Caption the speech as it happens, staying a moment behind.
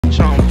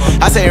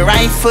I say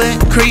right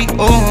foot creep,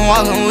 I'm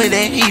walking with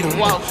that heater.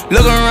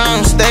 Look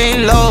around,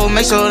 stay low,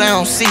 make sure they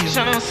don't see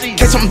you.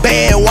 Catch some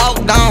bad,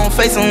 walk down,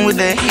 face them with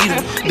that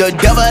heater. The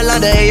devil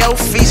under your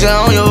feet, you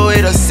on your way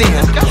to see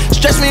him.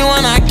 Stretch me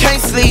when I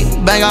can't sleep,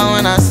 bang out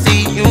when I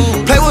see you.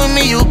 Play with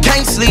me, you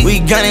can't sleep, we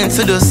gun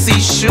into the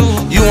sea-shoe.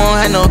 You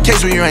won't have no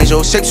case rearrange,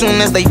 your shake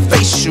soon as they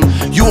face you.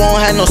 You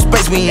won't have no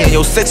space, we in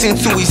your section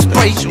till we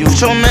spray you.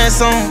 Put your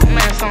mask on,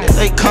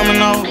 they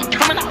coming out.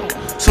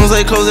 Soon as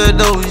they close that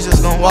door, we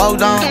just gon' walk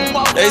down.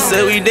 They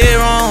say we did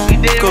wrong,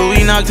 cause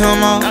we knocked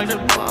him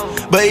out.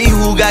 But he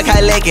who got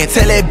caught lacking,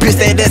 tell that bitch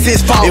that that's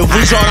his fault. If we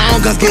draw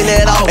down guns, get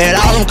let off. And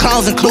all them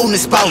clowns, including the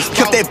spouse,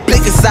 kept that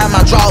blick inside my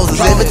drawers.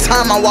 Every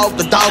time I walk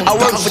the dog, I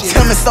work for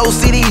Tim and Soul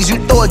CDs.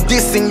 You throw a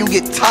diss and you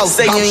get tossed.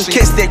 Say you ain't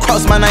kissed that,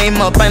 cross my name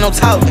up, ain't no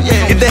talk.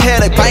 If they had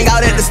a bang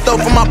out at the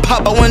stove from my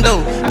pop-up window,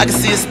 I can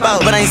see a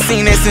spout. But I ain't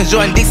seen that since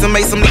Jordan Dixon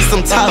made some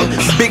talk.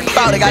 Big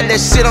fault, I got that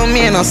shit on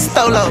me and I'm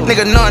stolo.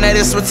 Nigga knowing that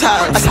it's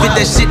retired. I spit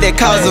that shit that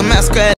causes a massacre.